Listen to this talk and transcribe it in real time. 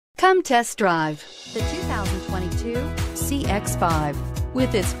Come test drive the 2022 CX-5.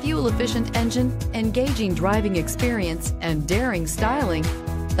 With its fuel-efficient engine, engaging driving experience, and daring styling,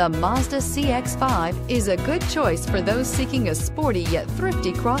 the Mazda CX-5 is a good choice for those seeking a sporty yet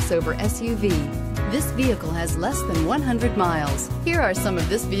thrifty crossover SUV. This vehicle has less than 100 miles. Here are some of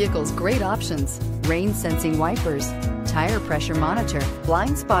this vehicle's great options: rain-sensing wipers, tire pressure monitor,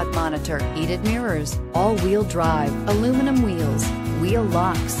 blind spot monitor, heated mirrors, all-wheel drive, aluminum wheels, wheel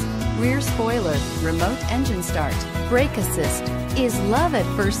locks, rear spoiler, remote engine start, brake assist. Is love at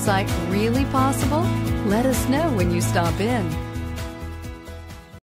first sight really possible? Let us know when you stop in.